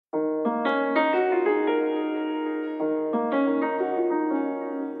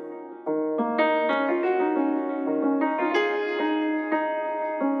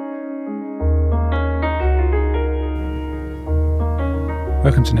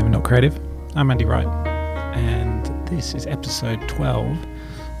Welcome to Never Not Creative. I'm Andy Wright, and this is episode 12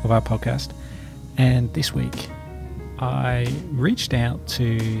 of our podcast. And this week, I reached out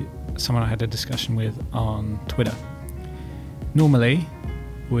to someone I had a discussion with on Twitter. Normally,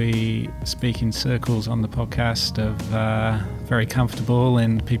 we speak in circles on the podcast of very comfortable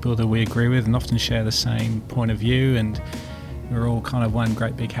and people that we agree with and often share the same point of view, and we're all kind of one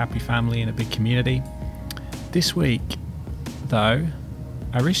great big happy family in a big community. This week, though,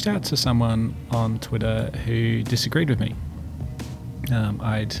 I reached out to someone on Twitter who disagreed with me.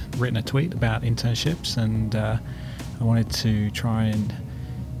 I'd written a tweet about internships, and I wanted to try and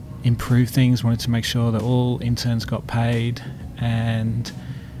improve things, wanted to make sure that all interns got paid, and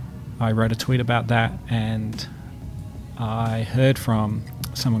I wrote a tweet about that, and I heard from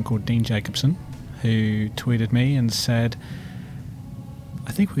someone called Dean Jacobson who tweeted me and said,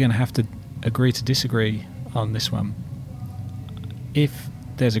 I think we're going to have to agree to disagree on this one. If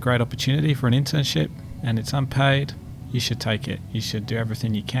there's a great opportunity for an internship and it's unpaid, you should take it. You should do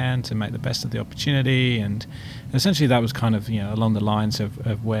everything you can to make the best of the opportunity. And essentially that was kind of, along the lines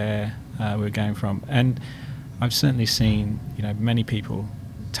of where we're going from. And I've certainly seen, many people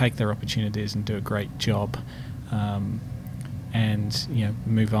take their opportunities and do a great job, and,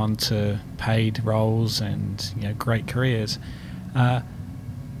 move on to paid roles and, great careers.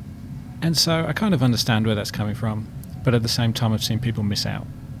 And so I kind of understand where that's coming from. But at the same time, I've seen people miss out,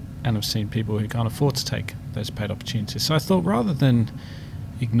 and I've seen people who can't afford to take those paid opportunities. So I thought, rather than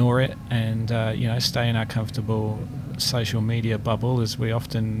ignore it and stay in our comfortable social media bubble as we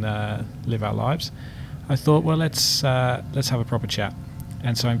often live our lives, I thought, well, let's have a proper chat.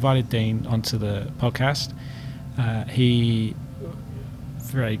 And so I invited Dean onto the podcast. He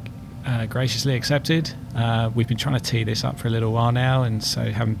very graciously accepted. We've been trying to tee this up for a little while now, and so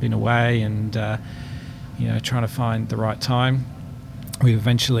haven't been away and trying to find the right time. We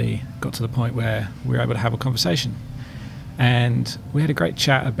eventually got to the point where we were able to have a conversation, and we had a great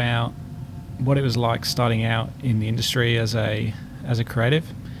chat about what it was like starting out in the industry as a creative.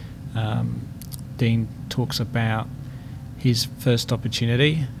 Dean talks about his first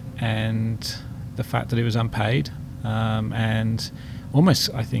opportunity and the fact that it was unpaid, and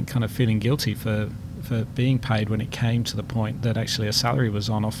almost, I think, kind of feeling guilty for being paid when it came to the point that actually a salary was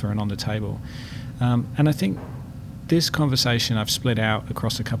on offer and on the table. And I think this conversation I've split out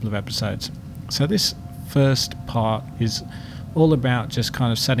across a couple of episodes. So this first part is all about just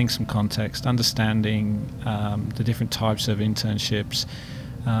kind of setting some context, understanding the different types of internships,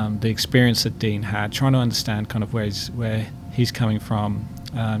 the experience that Dean had, trying to understand kind of where he's coming from,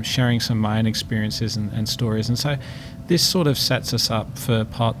 sharing some of my own experiences and stories. And so this sort of sets us up for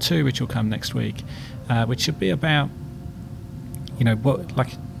part 2, which will come next week, which should be about,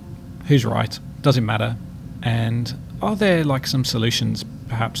 who's right? Does it matter? And are there some solutions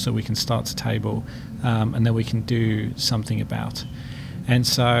perhaps that we can start to table, and that we can do something about? And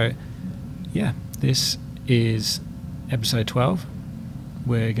so, this is episode 12.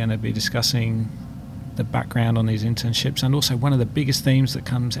 We're going to be discussing the background on these internships, and also one of the biggest themes that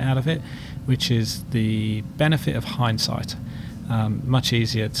comes out of it, which is the benefit of hindsight. Much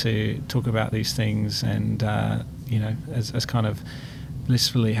easier to talk about these things and, as kind of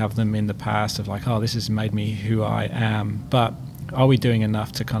blissfully have them in the past of this has made me who I am. But are we doing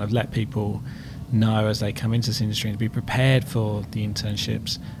enough to kind of let people know as they come into this industry and be prepared for the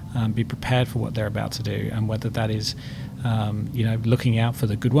internships, be prepared for what they're about to do, and whether that is, looking out for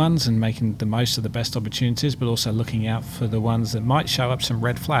the good ones and making the most of the best opportunities, but also looking out for the ones that might show up some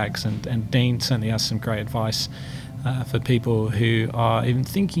red flags. And Dean certainly has some great advice for people who are even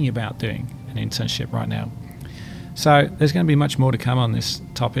thinking about doing an internship right now. So there's going to be much more to come on this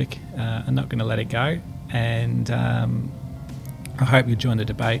topic. I'm not going to let it go, and I hope you join the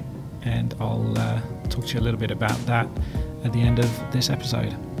debate, and I'll talk to you a little bit about that at the end of this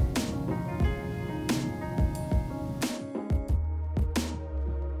episode.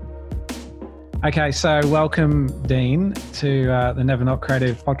 Okay, so welcome, Dean, to the Never Not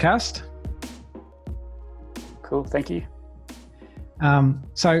Creative podcast. Cool, thank you.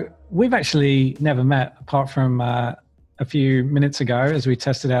 So we've actually never met apart from a few minutes ago as we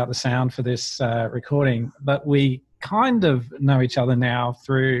tested out the sound for this recording, but we kind of know each other now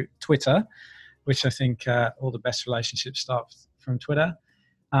through Twitter, which I think all the best relationships start from Twitter.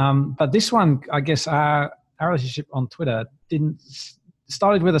 But this one, I guess our relationship on Twitter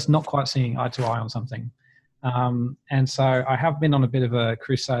started with us not quite seeing eye to eye on something. And so I have been on a bit of a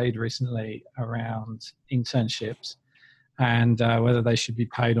crusade recently around internships and whether they should be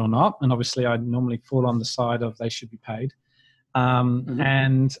paid or not. And obviously I normally fall on the side of they should be paid.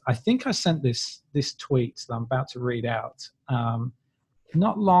 And I think I sent this tweet that I'm about to read out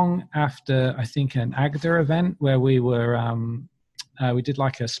not long after, I think, an AGDA event where we did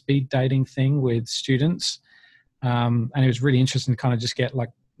like a speed dating thing with students. And it was really interesting to kind of just get like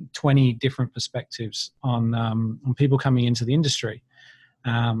 20 different perspectives on people coming into the industry.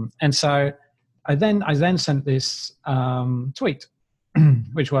 And so I then sent this tweet,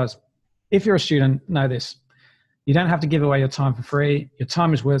 which was, if you're a student, know this. You don't have to give away your time for free. Your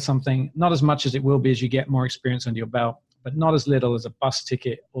time is worth something, not as much as it will be as you get more experience under your belt, but not as little as a bus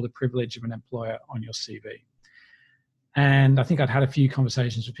ticket or the privilege of an employer on your CV. And I think I'd had a few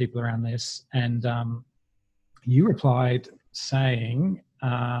conversations with people around this, and you replied saying,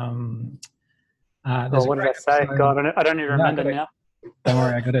 what did I say? God, I don't even remember now. Don't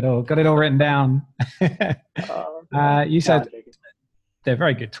worry, I got it all written down. You said, they're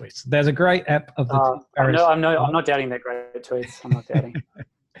very good tweets. There's a great app of the I'm not doubting they're great tweets. I'm not doubting.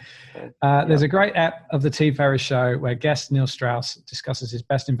 There's a great app of the T Ferriss Show where guest Neil Strauss discusses his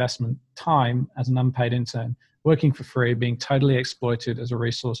best investment time as an unpaid intern, working for free, being totally exploited as a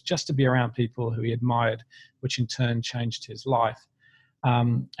resource just to be around people who he admired, which in turn changed his life.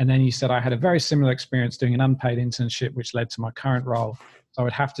 And then you said, I had a very similar experience doing an unpaid internship, which led to my current role. So I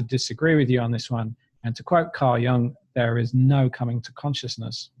would have to disagree with you on this one. And to quote Carl Jung, there is no coming to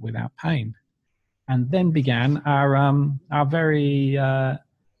consciousness without pain. And then began our very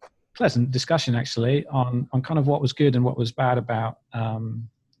pleasant discussion, actually, on kind of what was good and what was bad about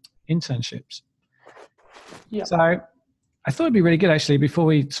internships. Yeah. So I thought it'd be really good, actually, before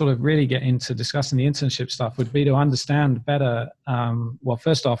we sort of really get into discussing the internship stuff, would be to understand better. Well,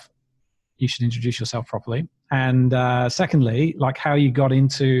 first off, you should introduce yourself properly. And secondly, like how you got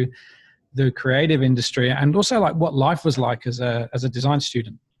into the creative industry, and also like what life was like as a design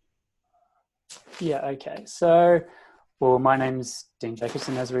student. Yeah, okay. So, well, my name's Dean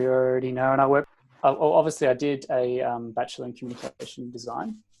Jacobson, as we already know, and I did a Bachelor in Communication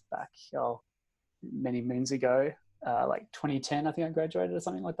Design back many moons ago, like 2010, I think I graduated or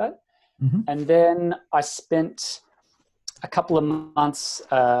something like that. Mm-hmm. And then I spent a couple of months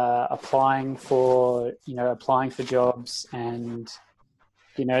applying for jobs, and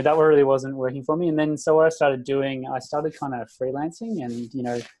that really wasn't working for me. And then so what I started kind of freelancing and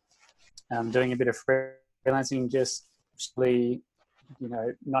doing a bit of freelancing, just really,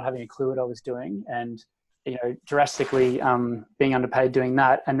 not having a clue what I was doing, and drastically being underpaid doing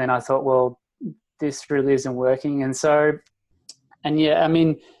that. And then I thought, well, this really isn't working. And so, I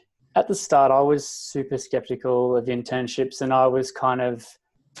mean, at the start, I was super skeptical of internships, and I was kind of,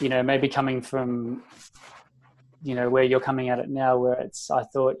 maybe coming from, where you're coming at it now, where I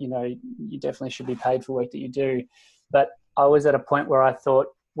thought, you definitely should be paid for work that you do. But I was at a point where I thought,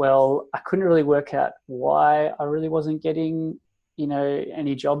 well, I couldn't really work out why I really wasn't getting,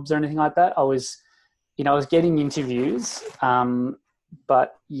 any jobs or anything like that. I was getting interviews,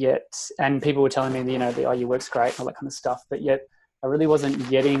 but yet, and people were telling me, oh, your work's great, all that kind of stuff. But yet I really wasn't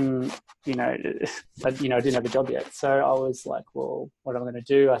getting, I didn't have a job yet. So I was like, well, what am I going to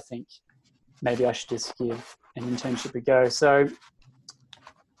do? I think maybe I should just give an internship a go. So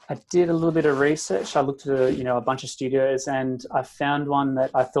I did a little bit of research. I looked at a bunch of studios, and I found one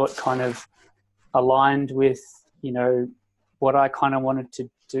that I thought kind of aligned with, what I kind of wanted to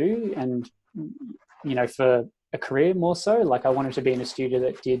do, and, for a career more so. Like I wanted to be in a studio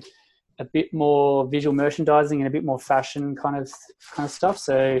that did a bit more visual merchandising and a bit more fashion kind of stuff.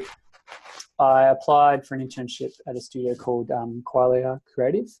 So I applied for an internship at a studio called Qualia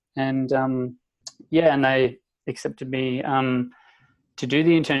Creative, and and they accepted me to do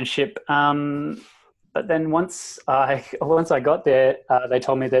the internship. But then once I got there, they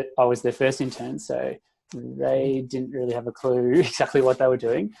told me that I was their first intern, so they didn't really have a clue exactly what they were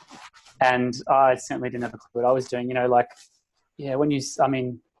doing, and I certainly didn't have a clue what I was doing.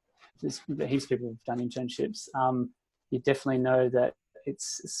 There's heaps of people who've done internships. You definitely know that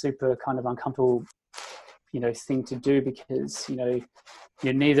it's a super kind of uncomfortable, thing to do, because,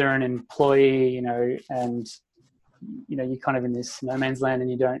 you're neither an employee, and, you're kind of in this no man's land,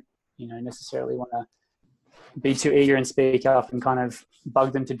 and you don't, necessarily want to be too eager and speak up and kind of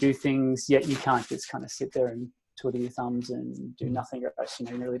bug them to do things, yet you can't just kind of sit there and twiddle your thumbs and do nothing, or else,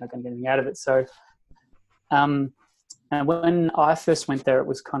 you're really not going to get anything out of it. So, and when I first went there, it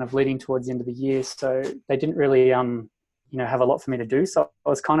was kind of leading towards the end of the year, so they didn't really, have a lot for me to do. So I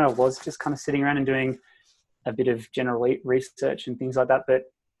was just kind of sitting around and doing a bit of general research and things like that. But,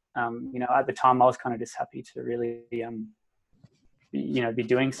 at the time I was kind of just happy to really, be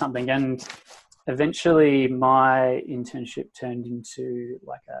doing something. And eventually my internship turned into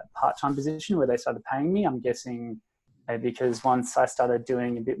like a part-time position where they started paying me. I'm guessing because once I started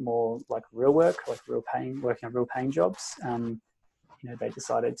doing a bit more like real work, like working on real paying jobs, they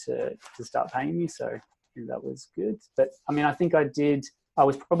decided to start paying me. So that was good. But I mean, I think I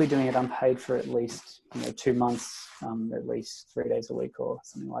was probably doing it unpaid for at least 2 months, at least 3 days a week or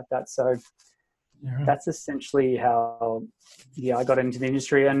something like that. So that's essentially how I got into the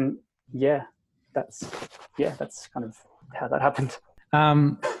industry. And that's kind of how that happened.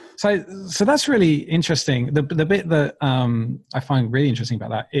 So that's really interesting. The bit that I find really interesting about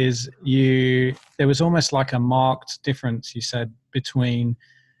that is there was almost like a marked difference, you said, between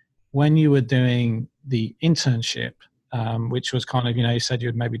when you were doing the internship, which was kind of, you said you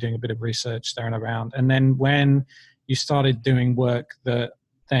were maybe doing a bit of research there and around, and then when you started doing work that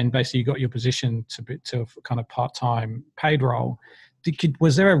then basically you got your position to a kind of part-time paid role.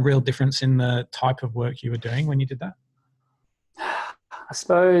 Was there a real difference in the type of work you were doing when you did that? I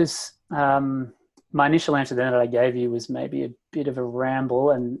suppose my initial answer then that I gave you was maybe a bit of a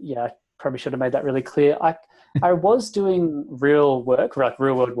ramble, and I probably should have made that really clear. I was doing real work, like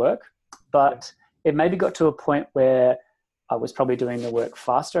real world work, but it maybe got to a point where I was probably doing the work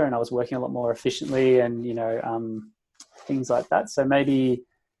faster and I was working a lot more efficiently and, things like that. So maybe,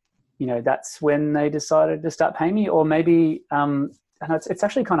 that's when they decided to start paying me, or maybe, and it's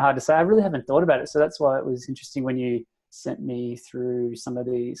actually kind of hard to say. I really haven't thought about it. So that's why it was interesting when you sent me through some of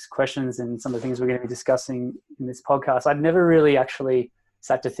these questions and some of the things we're going to be discussing in this podcast. I'd never really actually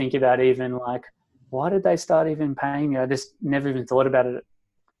sat to think about even like, why did they start even paying me? I just never even thought about it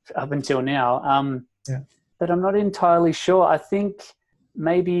up until now. But I'm not entirely sure. I think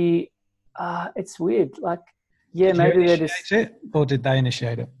maybe it's weird. Like, maybe they just it, or did they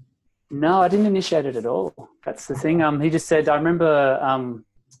initiate it? No, I didn't initiate it at all. That's the thing. He just said, I remember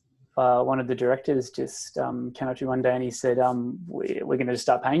one of the directors just came up to me one day and he said, we're going to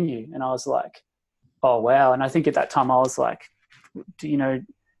start paying you. And I was like, oh, wow. And I think at that time I was like,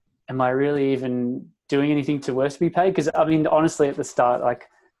 am I really even doing anything to worth to be paid? Because I mean, honestly, at the start, like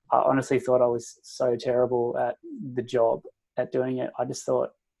I honestly thought I was so terrible at the job, at doing it. I just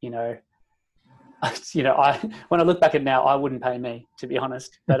thought, when I look back at it now, I wouldn't pay me, to be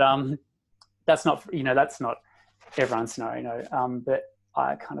honest. But that's not everyone's scenario, but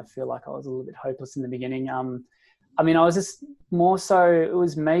I kind of feel like I was a little bit hopeless in the beginning. I mean, I was just more so, it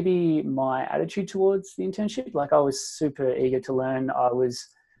was maybe my attitude towards the internship. Like I was super eager to learn. I was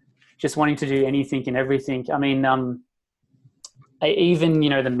just wanting to do anything and everything. I mean, even,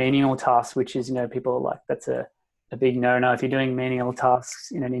 the menial tasks, which is, people are like, that's a big no-no. If you're doing menial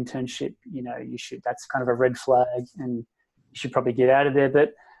tasks in an internship, that's kind of a red flag and you should probably get out of there.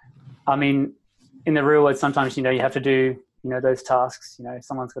 But I mean, in the real world, sometimes, you have to do, those tasks,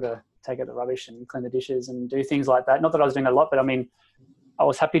 someone's got to take out the rubbish and clean the dishes and do things like that. Not that I was doing a lot, but I mean, I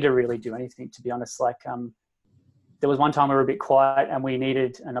was happy to really do anything, to be honest. Like, there was one time we were a bit quiet and we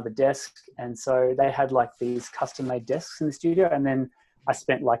needed another desk. And so they had like these custom made desks in the studio. And then I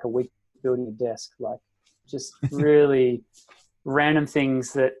spent like a week building a desk, like just really random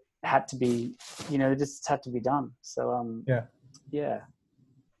things that had to be, just had to be done. So, yeah.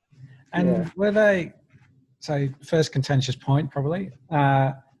 And were they, so first contentious point probably,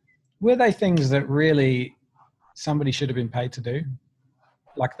 were they things that really somebody should have been paid to do?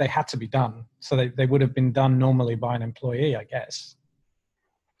 Like they had to be done. So they would have been done normally by an employee, I guess.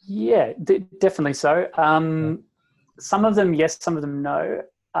 Yeah, definitely so. Some of them, yes, some of them, no.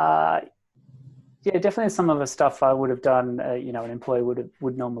 Definitely some of the stuff I would have done, an employee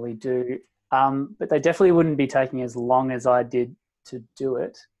would normally do. But they definitely wouldn't be taking as long as I did to do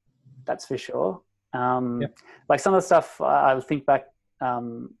it. That's for sure. Like some of the stuff I think back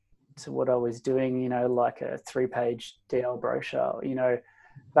to what I was doing, like a 3-page DL brochure,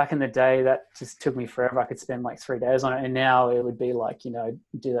 back in the day that just took me forever. I could spend like 3 days on it. And now it would be like,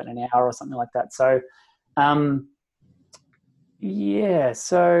 do that in an hour or something like that. So,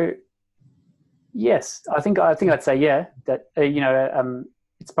 so yes, I think I'd say, that,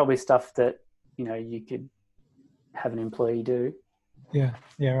 it's probably stuff that, you could have an employee do. Yeah,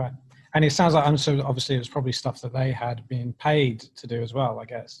 right. And it sounds like, so obviously it was probably stuff that they had been paid to do as well, I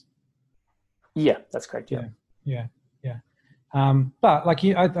guess. Yeah, that's correct. Yeah. But like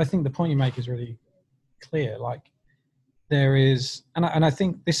I think the point you make is really clear. Like there is, and I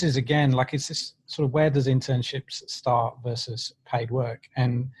think this is again, like it's this sort of where does internships start versus paid work?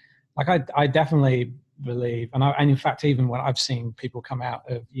 And like I definitely believe, and in fact, even when I've seen people come out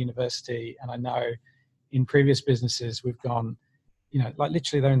of university, and I know in previous businesses we've gone, like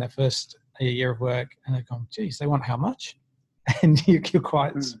literally they're in their first year of work and they've gone, geez, they want how much? And you're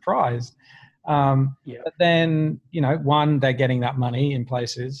quite surprised. But then, one, they're getting that money in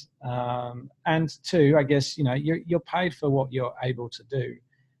places. And two, I guess, you're paid for what you're able to do.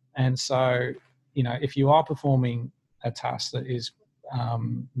 And so, if you are performing a task that is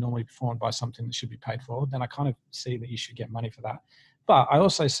normally performed by something that should be paid for, then I kind of see that you should get money for that. But I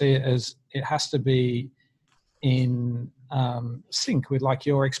also see it as it has to be in sync with like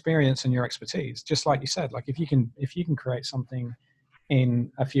your experience and your expertise. Just like you said, like if you can create something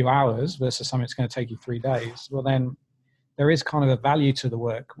in a few hours versus something that's going to take you 3 days, well then there is kind of a value to the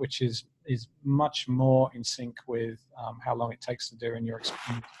work, which is much more in sync with how long it takes to do and your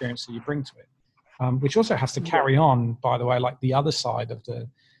experience that you bring to it. Which also has to carry on, by the way, like the other side of the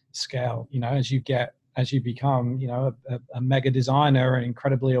scale, you know, as you become, you know, a mega designer and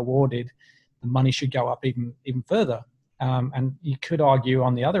incredibly awarded, the money should go up even further. And you could argue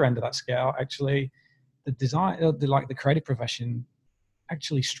on the other end of that scale, actually, the the creative profession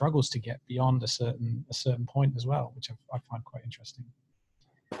actually struggles to get beyond a certain point as well, which I find quite interesting.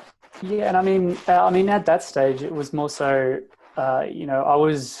 Yeah, and I mean, at that stage, it was more so, you know, I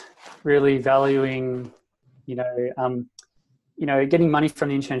was really valuing, getting money from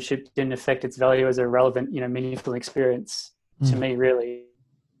the internship didn't affect its value as a relevant, you know, meaningful experience to me, really.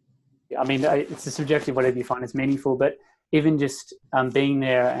 I mean, it's a subjective, whatever you find is meaningful, but even just being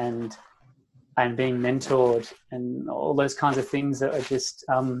there and being mentored and all those kinds of things that are just,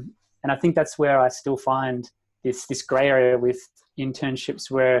 and I think that's where I still find this gray area with internships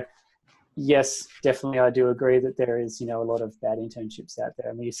where, yes, definitely I do agree that there is, you know, a lot of bad internships out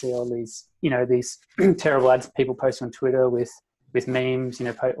there. I mean, you see all these, you know, these terrible ads people post on Twitter with memes, you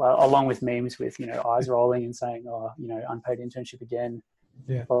know, along with memes with, you know, eyes rolling and saying, oh, you know, unpaid internship again,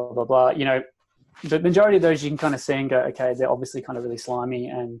 blah, blah, blah. You know, the majority of those you can kind of see and go, okay, they're obviously kind of really slimy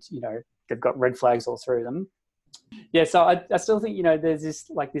and, you know, they've got red flags all through them. Yeah, so I still think, you know, there's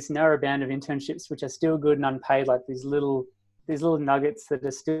this narrow band of internships which are still good and unpaid, like these little nuggets that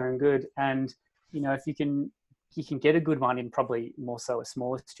are still doing good. And, you know, if you can get a good one in probably more so a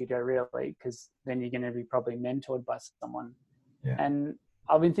smaller studio, really, because then you're going to be probably mentored by someone. Yeah. And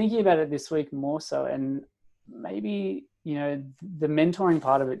I've been thinking about it this week more so, and maybe, you know, the mentoring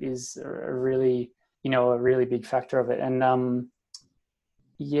part of it is a really big factor of it. And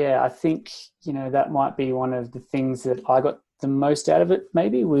yeah, I think, you know, that might be one of the things that I got the most out of it,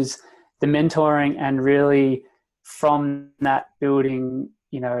 maybe, was the mentoring and really from that building,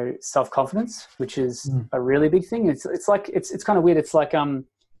 you know, self-confidence, which is a really big thing. It's like, it's kind of weird. It's like,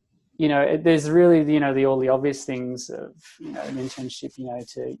 you know, there's really, you know, all the obvious things of, you know, an internship, you know,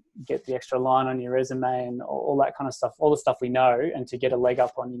 to get the extra line on your resume and all that kind of stuff, all the stuff we know, and to get a leg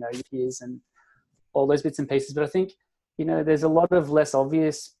up on, you know, your peers and all those bits and pieces. But I think, you know, there's a lot of less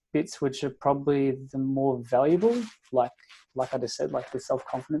obvious bits which are probably the more valuable, like I just said, like the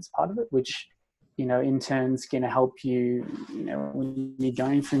self-confidence part of it, which, you know, in turn's going to help you, you know, when you're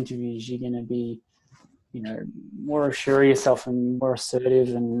going for interviews, you're going to be, you know, more assured of yourself and more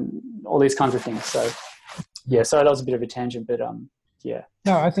assertive and all these kinds of things. So, yeah, sorry, that was a bit of a tangent, but yeah.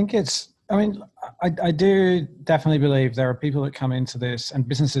 No, I think I do definitely believe there are people that come into this and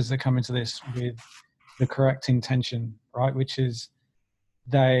businesses that come into this with the correct intention, right? Which is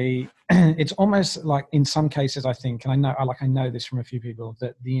it's almost like in some cases, I think, and I know this from a few people,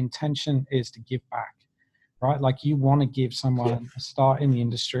 that the intention is to give back, right? Like you want to give someone a start in the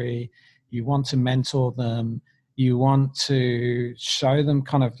industry, you want to mentor them, you want to show them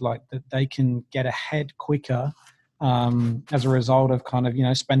kind of like that they can get ahead quicker as a result of kind of, you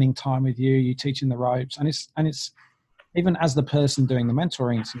know, spending time with you teaching the ropes, and it's even as the person doing the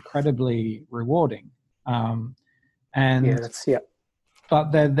mentoring, it's incredibly rewarding.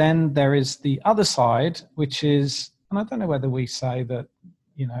 But then there is the other side, which is, and I don't know whether we say that,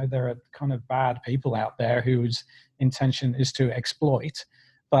 you know, there are kind of bad people out there whose intention is to exploit,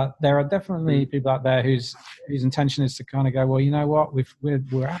 but there are definitely people out there whose intention is to kind of go, well, you know what,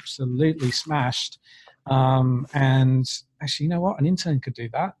 we're absolutely smashed, and actually, you know what, an intern could do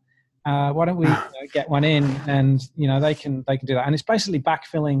that. Why don't we get one in, and, you know, they can do that. And it's basically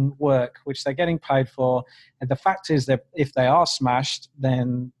backfilling work, which they're getting paid for. And the fact is that if they are smashed,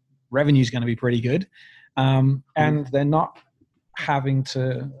 then revenue is going to be pretty good. And they're not having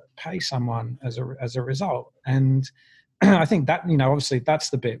to pay someone as a result. And I think that, you know, obviously that's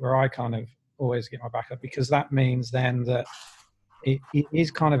the bit where I kind of always get my back up, because that means then that it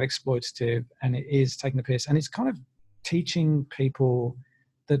is kind of exploitative and it is taking the piss, and it's kind of teaching people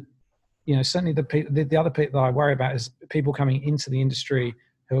that, you know, certainly the other people that I worry about is people coming into the industry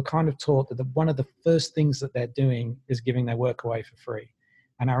who are kind of taught that one of the first things that they're doing is giving their work away for free.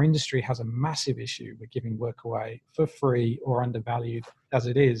 And our industry has a massive issue with giving work away for free or undervalued as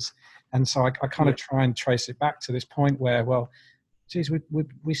it is. And so I kind of try and trace it back to this point where, well, geez,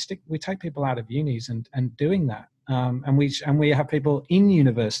 we take people out of unis and doing that. And we have people in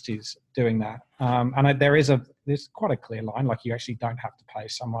universities doing that. And there is there's quite a clear line. Like you actually don't have to pay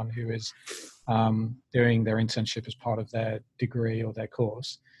someone who is doing their internship as part of their degree or their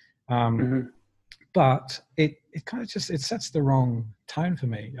course. But it kind of just, it sets the wrong tone for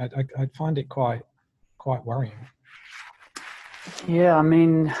me. I find it quite worrying. Yeah, I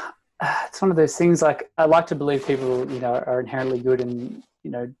mean, it's one of those things. Like, I like to believe people, are inherently good and,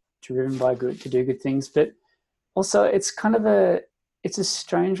 driven by good to do good things. But also, it's kind of a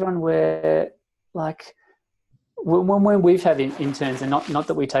strange one where, like, when we've had interns, and not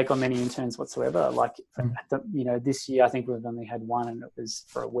that we take on many interns whatsoever. Like, this year I think we've only had one, and it was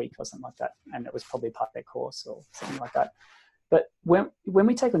for a week or something like that, and it was probably part of their course or something like that. But when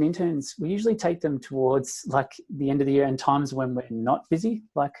we take on interns, we usually take them towards like the end of the year and times when we're not busy.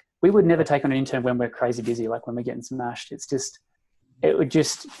 Like, we would never take on an intern when we're crazy busy, like when we're getting smashed.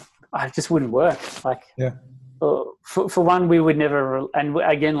 I just wouldn't work. Like, for one, we would never, and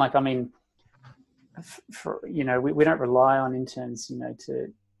again, like, I mean, we don't rely on interns,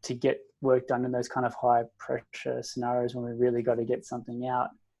 to get work done in those kind of high pressure scenarios when we really got to get something out.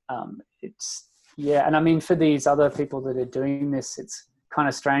 And I mean, for these other people that are doing this, it's kind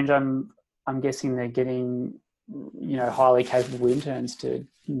of strange. I'm guessing they're getting, highly capable interns to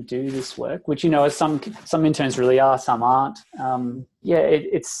do this work, which, as some interns really are, some aren't.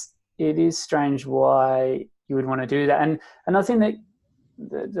 It is strange why you would want to do that. And another thing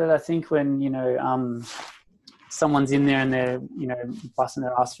that I think when, someone's in there and they're, busting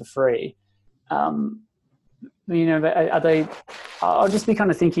their ass for free, are they, I'll just be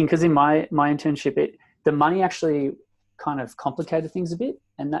kind of thinking, because in my internship, the money actually kind of complicated things a bit.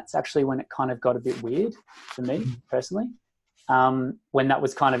 And that's actually when it kind of got a bit weird for me personally. When that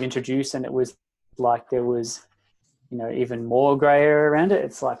was kind of introduced and it was like there was, even more grey area around it.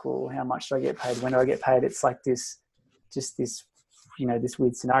 It's like, well, how much do I get paid? When do I get paid? It's like this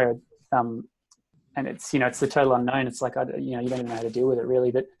weird scenario. And it's, it's the total unknown. It's like, you don't even know how to deal with it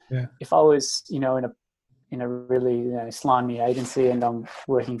really. But if I was, in a really slimy agency and I'm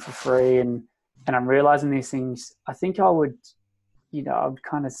working for free and I'm realizing these things, I think I would, I would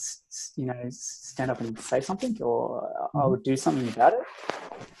kind of, stand up and say something, or I would do something about it.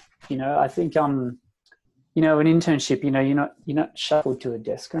 I think, an internship, you're not shackled to a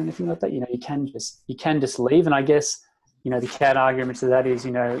desk or anything like that. You can just leave. And I guess, the counter argument to that is,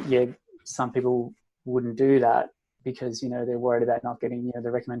 some people wouldn't do that because, they're worried about not getting,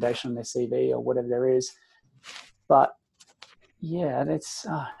 the recommendation on their CV or whatever there is. But it's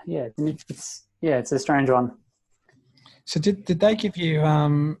a strange one. So did they give you,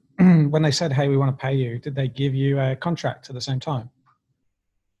 when they said, hey, we want to pay you, did they give you a contract at the same time?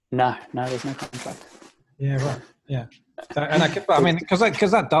 No, there's no contract. Yeah, right. Yeah.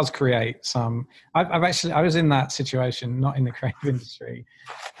 Because that does create some, I was in that situation, not in the creative industry,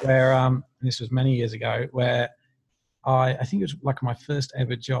 where, and this was many years ago, where I think it was like my first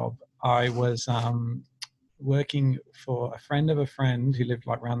ever job. I was working for a friend of a friend who lived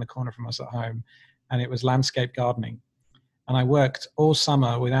like around the corner from us at home, and it was landscape gardening. And I worked all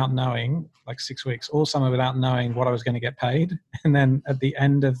summer without knowing, like 6 weeks, all summer without knowing what I was going to get paid. And then at the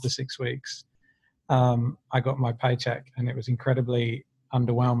end of the 6 weeks, I got my paycheck, and it was incredibly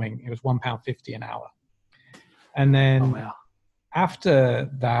underwhelming. It was £1.50 an hour. And then after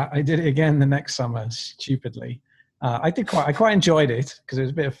that, I did it again the next summer, stupidly. I quite enjoyed it because it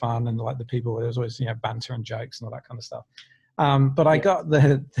was a bit of fun, and like the people, there was always, banter and jokes and all that kind of stuff. But I got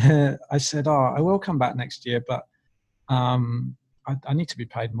I said, I will come back next year, but I need to be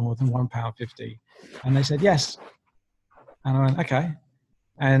paid more than £1.50. And they said, yes. And I went, okay.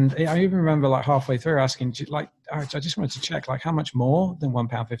 And I even remember like halfway through asking, I just wanted to check, like, how much more than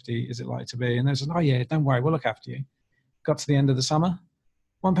 £1.50 is it like to be? And they said, oh yeah, don't worry, we'll look after you. Got to the end of the summer,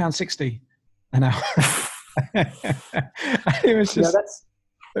 £1.60 an hour. It was just,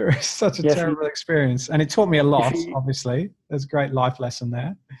 it was such a terrible experience, and it taught me a lot. Obviously, there's a great life lesson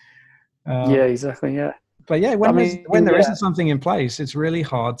there. Exactly. Yeah. But yeah, when there isn't something in place, it's really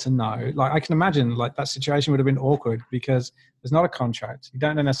hard to know. Like, I can imagine like that situation would have been awkward because there's not a contract. You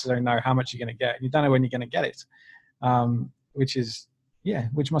don't necessarily know how much you're going to get. You don't know when you're going to get it,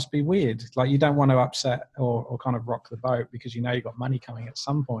 which must be weird. Like, you don't want to upset or kind of rock the boat because you've got money coming at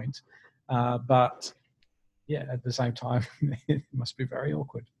some point. But yeah, at the same time, it must be very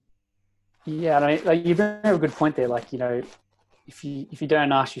awkward. Yeah, I mean, like, you bring up a good point there. Like, if you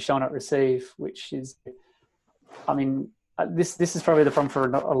don't ask, you shall not receive. Which is, I mean, this is probably the problem for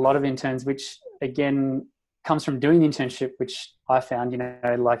a lot of interns, which again comes from doing the internship, which I found,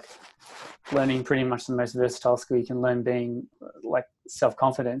 like learning pretty much the most versatile skill you can learn, being like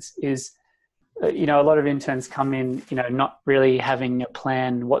self-confidence, is you know, a lot of interns come in, you know, not really having a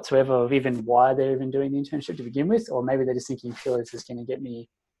plan whatsoever of even why they're even doing the internship to begin with, or maybe they're just thinking, purely this is going to get me,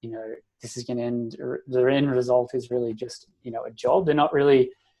 you know, this is going to end, the end result is really just, you know, a job. They're not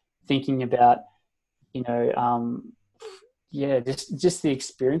really thinking about, you know, just the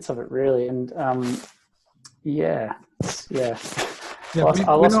experience of it really. And yeah. Yeah,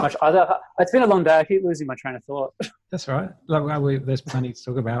 I lost much. It's been a long day. I keep losing my train of thought. That's all right. Like, there's plenty to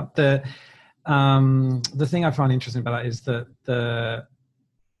talk about. The thing I find interesting about that is that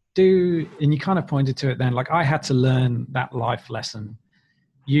and you kind of pointed to it then, like I had to learn that life lesson.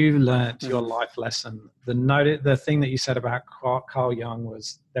 You learnt your life lesson. The thing that you said about Carl Jung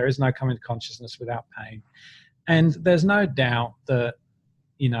was there is no coming to consciousness without pain. And there's no doubt that,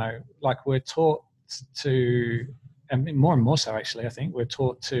 you know, like we're taught to, and more so actually, I think we're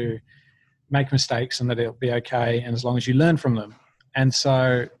taught to make mistakes and that it'll be okay. And as long as you learn from them. And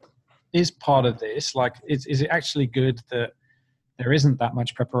so is part of this, like, is it actually good that there isn't that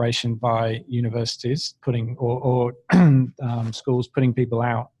much preparation by universities putting or schools putting people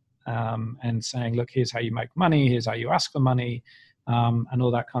out and saying, look, here's how you make money, here's how you ask for money, and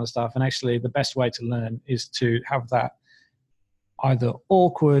all that kind of stuff. And actually the best way to learn is to have that either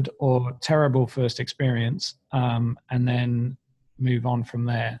awkward or terrible first experience and then move on from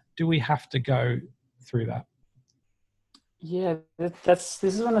there. Do we have to go through that? Yeah, this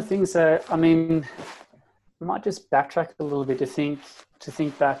is one of the things that, I mean, I might just backtrack a little bit to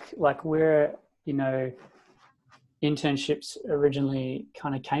think back, like where, you know, internships originally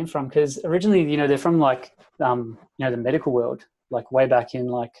kind of came from. Because originally, you know, they're from like, you know, the medical world, like way back in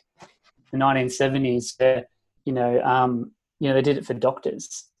like the 1970s, where, you know, they did it for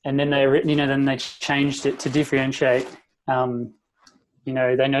doctors. And then they changed it to differentiate, you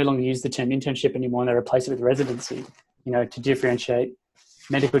know, they no longer use the term internship anymore and they replace it with residency, you know, to differentiate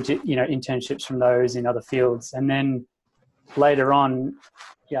medical, you know, internships from those in other fields. And then later on,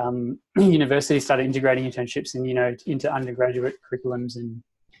 universities started integrating internships and, you know, into undergraduate curriculums and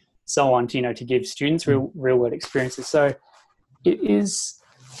so on, to, you know, to give students real world experiences. So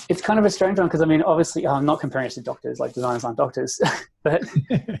it's kind of a strange one because, I mean, obviously I'm not comparing it to doctors, like designers aren't doctors, but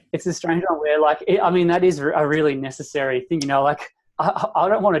it's a strange one where like, that is a really necessary thing, you know, like I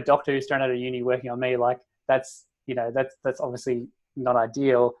don't want a doctor who's straight out of uni working on me. Like that's obviously not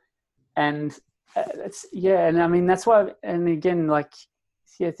ideal. And and I mean, that's why, and again, like,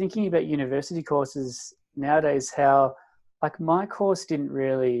 thinking about university courses nowadays, how like my course didn't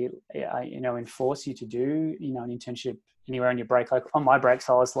really, you know, enforce you to do, you know, an internship anywhere on your break. Like on my breaks,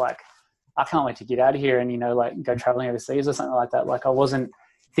 I was like, I can't wait to get out of here and, you know, like go traveling overseas or something like that. Like I wasn't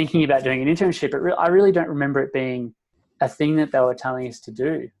thinking about doing an internship. I really don't remember it being a thing that they were telling us to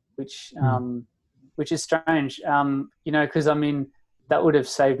do, which is strange. You know, because I mean, that would have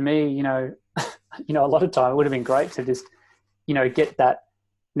saved me, you know, a lot of time. It would have been great to just, you know, get that,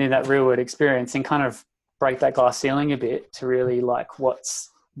 you know, that real world experience and kind of break that glass ceiling a bit to really like what's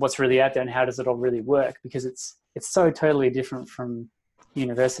really out there and how does it all really work, because it's so totally different from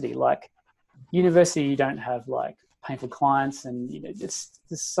university. Like university, you don't have like painful clients and, you know, there's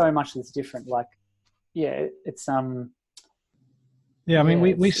so much that's different. Like, yeah, it's yeah, I mean,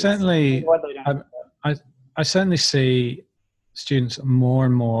 we certainly, I certainly see students more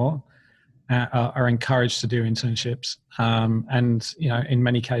and more are encouraged to do internships. And, you know, in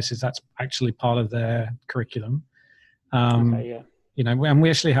many cases, that's actually part of their curriculum. You know, and we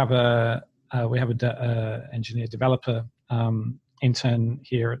actually have engineer developer intern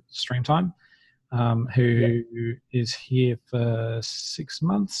here at Streamtime who is here for 6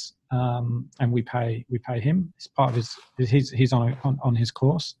 months. And we pay him. It's part of he's on his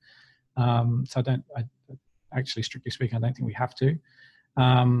course. So I actually, strictly speaking, I don't think we have to.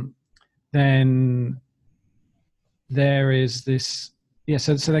 Then there is this,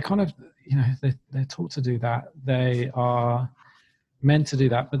 so they're kind of, you know, they're taught to do that. They are meant to do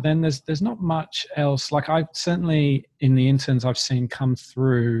that, but then there's not much else. Like I've certainly, in the interns I've seen come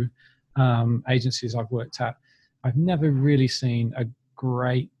through agencies I've worked at, I've never really seen a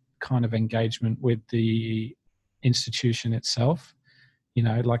great kind of engagement with the institution itself. You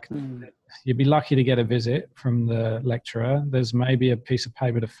know, like you'd be lucky to get a visit from the lecturer. There's maybe a piece of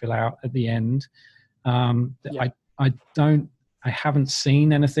paper to fill out at the end. I haven't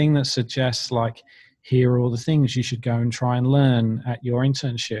seen anything that suggests like, here are all the things you should go and try and learn at your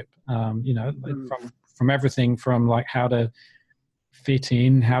internship. You know, from everything from like how to fit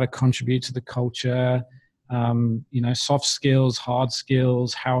in, how to contribute to the culture, you know, soft skills, hard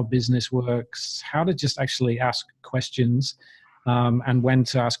skills, how a business works, how to just actually ask questions. And when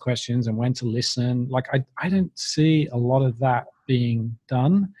to ask questions and when to listen. Like I don't see a lot of that being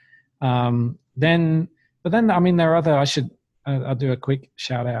done. but then, I mean, there are other, I'll do a quick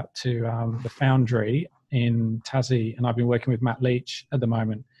shout out to the Foundry in Tassie, and I've been working with Matt Leach at the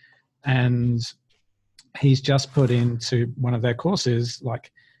moment, and he's just put into one of their courses,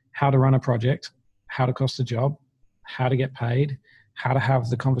 like how to run a project, how to cost a job, how to get paid, how to have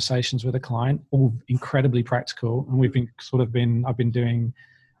the conversations with a client, all incredibly practical. And I've been doing,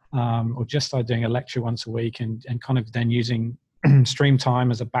 or just started doing a lecture once a week, and kind of then using Stream Time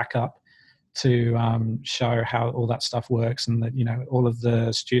as a backup to show how all that stuff works, and that, you know, all of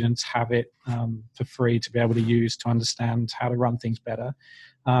the students have it for free to be able to use to understand how to run things better.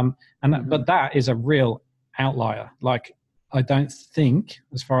 But that is a real outlier. Like, I don't think,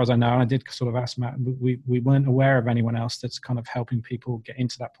 as far as I know, and I did sort of ask Matt, we weren't aware of anyone else that's kind of helping people get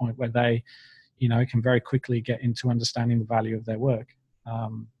into that point where they, you know, can very quickly get into understanding the value of their work. I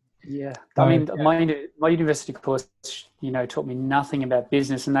mean, my university course, you know, taught me nothing about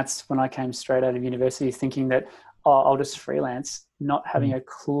business, and that's when I came straight out of university thinking that, I'll just freelance, not having a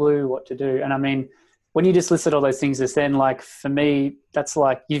clue what to do. And I mean, when you just listed all those things, just then, like, for me, that's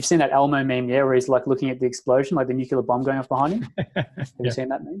like, you've seen that Elmo meme, yeah, where he's like looking at the explosion, like the nuclear bomb going off behind him. Have you seen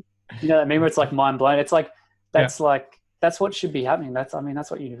that meme? You know that meme where it's like mind blown? It's like, that's what should be happening. That's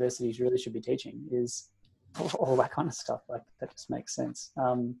what universities really should be teaching, is all that kind of stuff. Like, that just makes sense.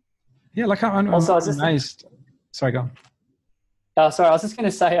 Like I'm amazed. Sorry, go on. Sorry, I was just going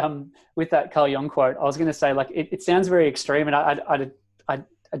to say, with that Carl Jung quote, I was going to say, like, it sounds very extreme, and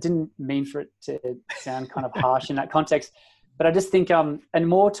I didn't mean for it to sound kind of harsh in that context, but I just think, and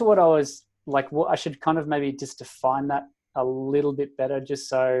more to what I was like, what I should kind of maybe just define that a little bit better, just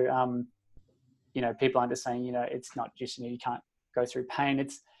so, you know, people aren't just saying, you know, it's not just, you know, you can't go through pain.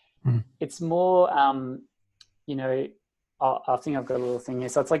 It's more, you know, I think I've got a little thing here.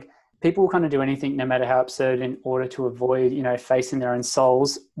 So it's like, people will kind of do anything, no matter how absurd, in order to avoid, you know, facing their own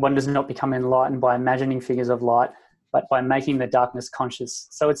souls. One does not become enlightened by imagining figures of light, but by making the darkness conscious.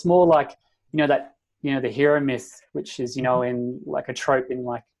 So it's more like, you know, that, you know, the hero myth, which is, you know, in like a trope in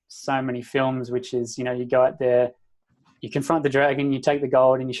like so many films, which is, you know, you go out there, you confront the dragon, you take the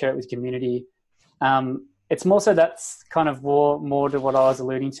gold, and you share it with community. It's more so that's kind of more to what I was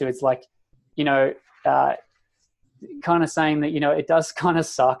alluding to. It's like, you know, kind of saying that, you know, it does kind of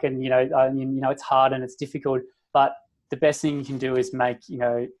suck, and, you know, I mean, you know, it's hard and it's difficult, but the best thing you can do is make, you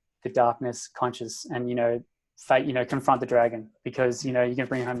know, the darkness conscious, and, you know, confront the dragon, because, you know, you're going to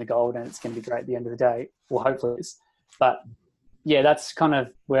bring home the gold, and it's going to be great at the end of the day. Well, hopefully it is. But yeah, that's kind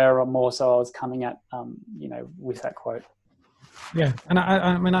of where more so I was coming at, you know, with that quote. Yeah. And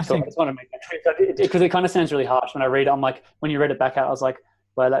I mean, I think, I just want to make that clear, because it kind of sounds really harsh when I read it. I'm like, when you read it back out, I was like,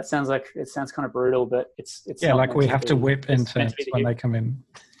 well, it sounds kind of brutal, but it's yeah, like we have to whip interns when they come in.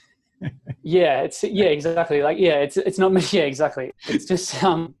 Exactly. Like, it's not, exactly. It's just,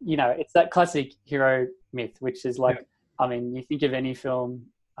 you know, it's that classic hero myth, which is like, I mean, you think of any film,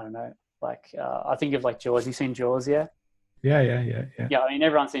 I don't know, like, I think of like Jaws. You seen Jaws? Yeah, I mean,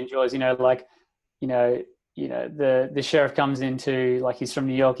 everyone's seen Jaws, you know, like, you know, the sheriff comes into, like, he's from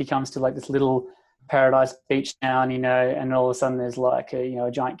New York. He comes to like this little paradise beach town, you know, and all of a sudden there's like a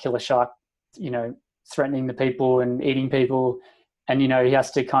giant killer shark, you know, threatening the people and eating people. And, you know, he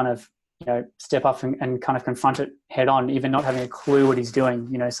has to kind of, you know, step up and kind of confront it head on, even not having a clue what he's doing,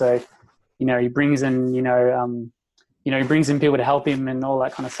 you know. So, you know, he brings in, he brings in people to help him and all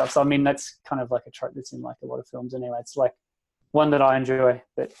that kind of stuff. So, I mean, that's kind of like a trope that's in like a lot of films anyway. It's like one that I enjoy,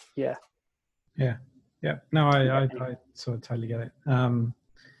 but yeah. No, I sort of totally get it.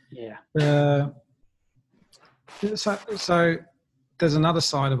 So there's another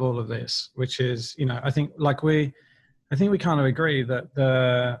side of all of this, which is, you know, I think we kind of agree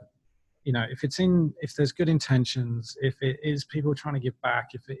that you know, if there's good intentions, if it is people trying to give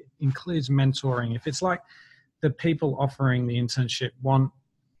back, if it includes mentoring, if it's like the people offering the internship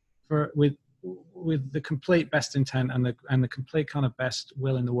with the complete best intent and the complete kind of best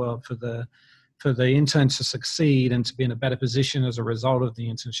will in the world for the intern to succeed and to be in a better position as a result of the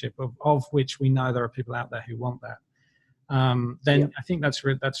internship, of which we know there are people out there who want that, then I think that's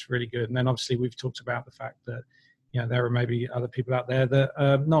really good. And then obviously we've talked about the fact that, you know, there are maybe other people out there that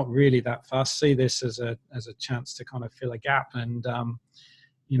are not really that fast, see this as a chance to kind of fill a gap, and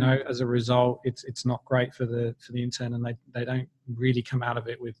you know, as a result, it's not great for the intern, and they don't really come out of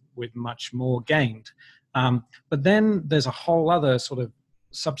it with much more gained. But then there's a whole other sort of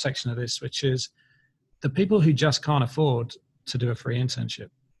subsection of this, which is the people who just can't afford to do a free internship.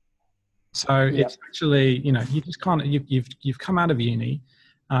 So it's actually, you know, you just can't. You've come out of uni.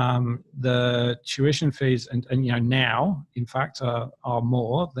 The tuition fees and you know, now in fact are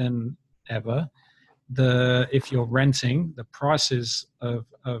more than ever. If you're renting, the prices of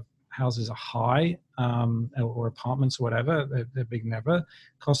houses are high, or apartments or whatever, they're big never.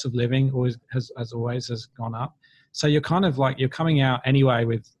 Cost of living always has gone up. So you're kind of like, you're coming out anyway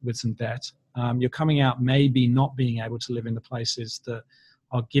with some debt. You're coming out maybe not being able to live in the places that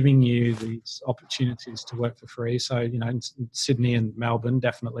are giving you these opportunities to work for free. So, you know, in Sydney and Melbourne,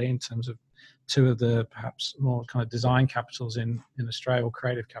 definitely, in terms of two of the perhaps more kind of design capitals in Australia, or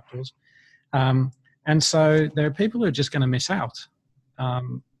creative capitals. And so there are people who are just going to miss out.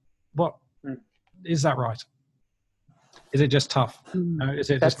 What is that right? Is it just tough? Is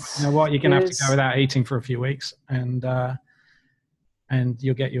it just, you know what, you're going to have to go without eating for a few weeks, and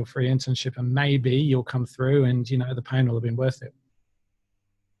you'll get your free internship, and maybe you'll come through, and, you know, the pain will have been worth it.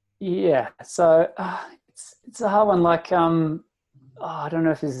 Yeah. So it's a hard one. Like, I don't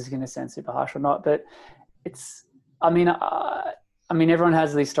know if this is going to sound super harsh or not, but it's, I mean, everyone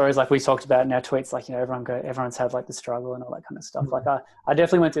has these stories like we talked about in our tweets, like, you know, everyone's had like the struggle and all that kind of stuff. Like I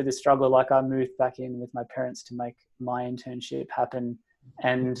definitely went through this struggle. Like I moved back in with my parents to make my internship happen,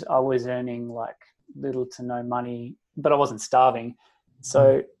 and I was earning like little to no money, but I wasn't starving.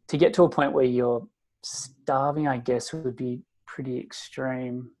 So to get to a point where you're starving, I guess, would be pretty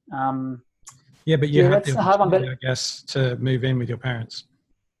extreme. Yeah, but you had the opportunity, I guess, to move in with your parents.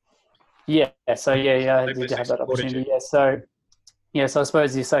 Yeah. So yeah, I did have that opportunity. Yeah. So I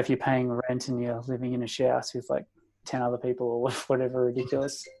suppose if you're paying rent and you're living in a share house with like 10 other people or whatever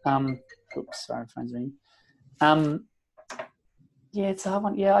ridiculous. Oops, sorry, phone's ringing. Yeah, it's a hard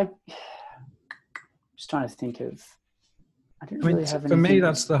one. Yeah, I'm just trying to think of. I didn't really have anything. For me,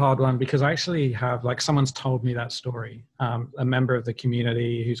 that's the hard one, because I actually have, like, someone's told me that story. A member of the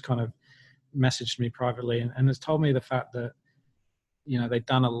community who's kind of messaged me privately and has told me the fact that, you know, they've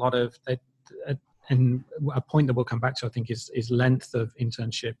done a lot of, and a point that we'll come back to, I think, is length of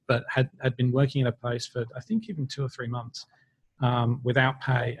internship, but had been working in a place for, I think, even 2 or 3 months without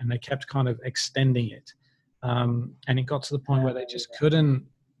pay, and they kept kind of extending it. And it got to the point where they just couldn't,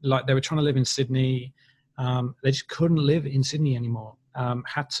 like, they were trying to live in Sydney. They just couldn't live in Sydney anymore.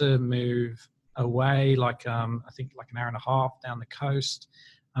 Had to move away, like, I think like an hour and a half down the coast.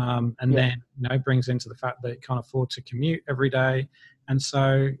 Then, you know, brings into the fact that it can't afford to commute every day. And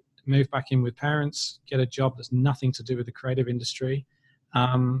so move back in with parents, get a job that's nothing to do with the creative industry.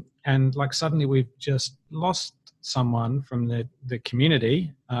 And like suddenly we've just lost someone from the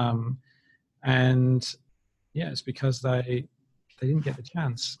community. And yeah, it's because they didn't get the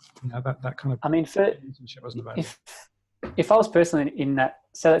chance. You know, that kind of, I mean, relationship wasn't available. If I was personally in that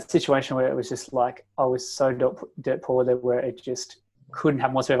situation where it was just like, I was so dirt poor that where it just couldn't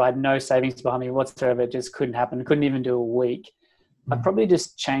happen whatsoever. I had no savings behind me whatsoever. It just couldn't happen. Couldn't even do a week. I'd probably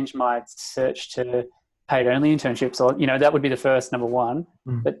just change my search to paid only internships, or, you know, that would be the first, number one.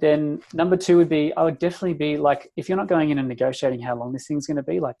 But then number two would be, I would definitely be like, if you're not going in and negotiating how long this thing's going to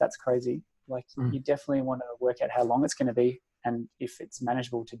be, like, that's crazy. Like you definitely want to work out how long it's going to be and if it's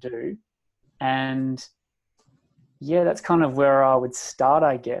manageable to do. And yeah, that's kind of where I would start,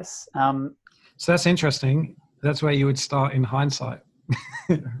 I guess. So that's interesting. That's where you would start in hindsight,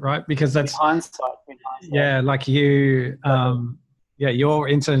 right? Because that's in hindsight. Yeah, like you, your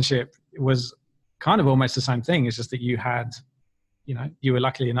internship was kind of almost the same thing. It's just that you had, you know, you were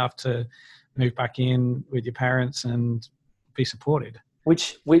lucky enough to move back in with your parents and be supported.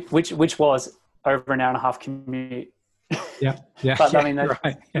 Which was over an hour and a half commute. Yeah. But I mean, that's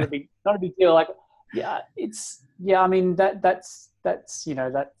right. not a big deal. Like, I mean, that's you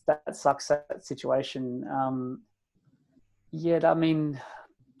know, that sucks, that situation. I mean,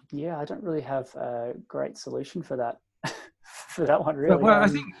 I don't really have a great solution for that. For that one, really. I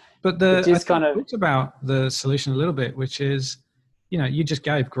think, talked about the solution a little bit, which is, you know, you just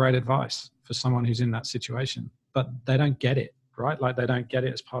gave great advice for someone who's in that situation, but they don't get it, right? Like, they don't get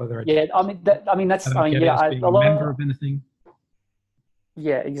it as part of their education. A member of anything.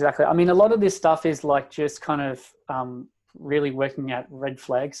 Yeah, exactly. I mean, a lot of this stuff is like just kind of really working at red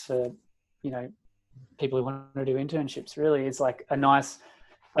flags for, you know, people who want to do internships. Really, it's like a nice,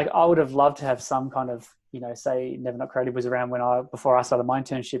 like, I would have loved to have some kind of, you know, say Never Not Creative was around before I started my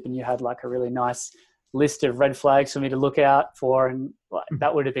internship, and you had like a really nice list of red flags for me to look out for, and like,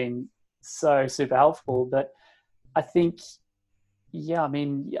 that would have been so super helpful. But I think, I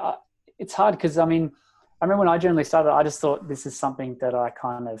mean, it's hard because, I mean, I remember when I generally started, I just thought this is something that I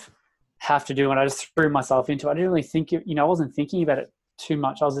kind of have to do, and I just threw myself into it. I didn't really think, you know, I wasn't thinking about it too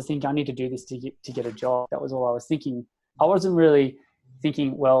much. I was just thinking, I need to do this to get a job. That was all I was thinking. I wasn't really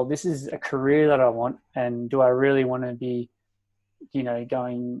thinking, well, this is a career that I want, and do I really want to be, you know,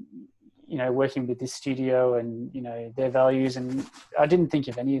 going, you know, working with this studio and, you know, their values. And I didn't think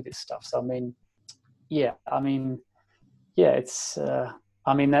of any of this stuff. So, I mean, it's,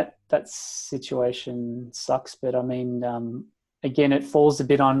 I mean, that situation sucks, but I mean, again, it falls a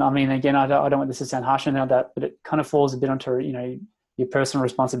bit on, I mean, again, I don't want this to sound harsh on that, but it kind of falls a bit onto, your personal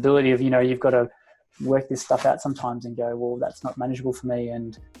responsibility of, you've got to work this stuff out sometimes and go, well, that's not manageable for me.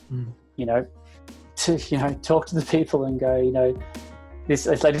 And, to, talk to the people and go, this,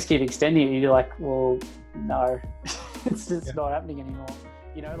 if they just keep extending it, you're like, well, no, it's just not happening anymore.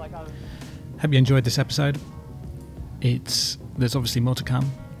 Hope you enjoyed this episode. There's obviously more to come.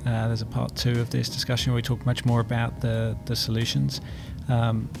 There's a part 2 of this discussion where we talk much more about the solutions.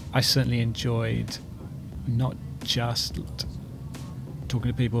 I certainly enjoyed not just talking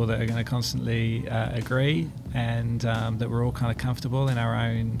to people that are going to constantly agree and that we're all kind of comfortable in our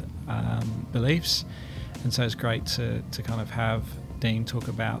own beliefs. And so it's great to kind of have Dean talk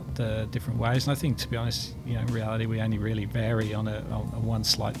about the different ways. And I think, to be honest, in reality, we only really vary on a one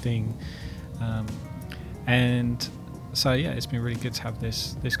slight thing. And so, it's been really good to have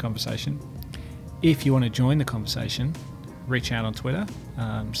this conversation. If you want to join the conversation, reach out on Twitter.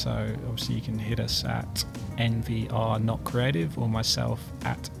 So obviously you can hit us at NVR Not Creative or myself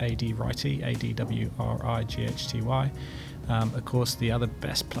at ADWrighty, ADWRIGHTY. Of course, the other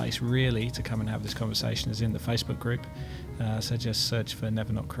best place really to come and have this conversation is in the Facebook group. So just search for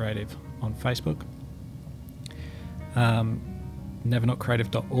Never Not Creative on Facebook.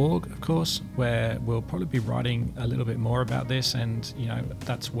 nevernotcreative.org, of course, where we'll probably be writing a little bit more about this, and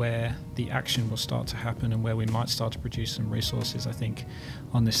that's where the action will start to happen and where we might start to produce some resources, I think,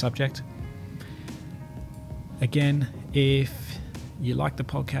 on this subject. Again, if you like the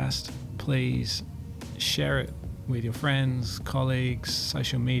podcast, please share it with your friends, colleagues,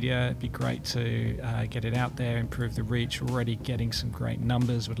 social media. It'd be great to get it out there, improve the reach. We're already getting some great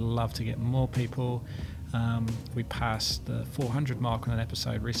numbers. Would love to get more people. We passed the 400 mark on an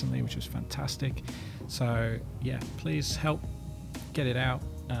episode recently, which was fantastic. So please help get it out.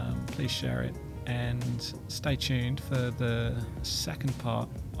 Please share it, and stay tuned for the second part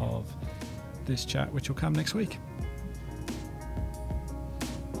of this chat, which will come next week.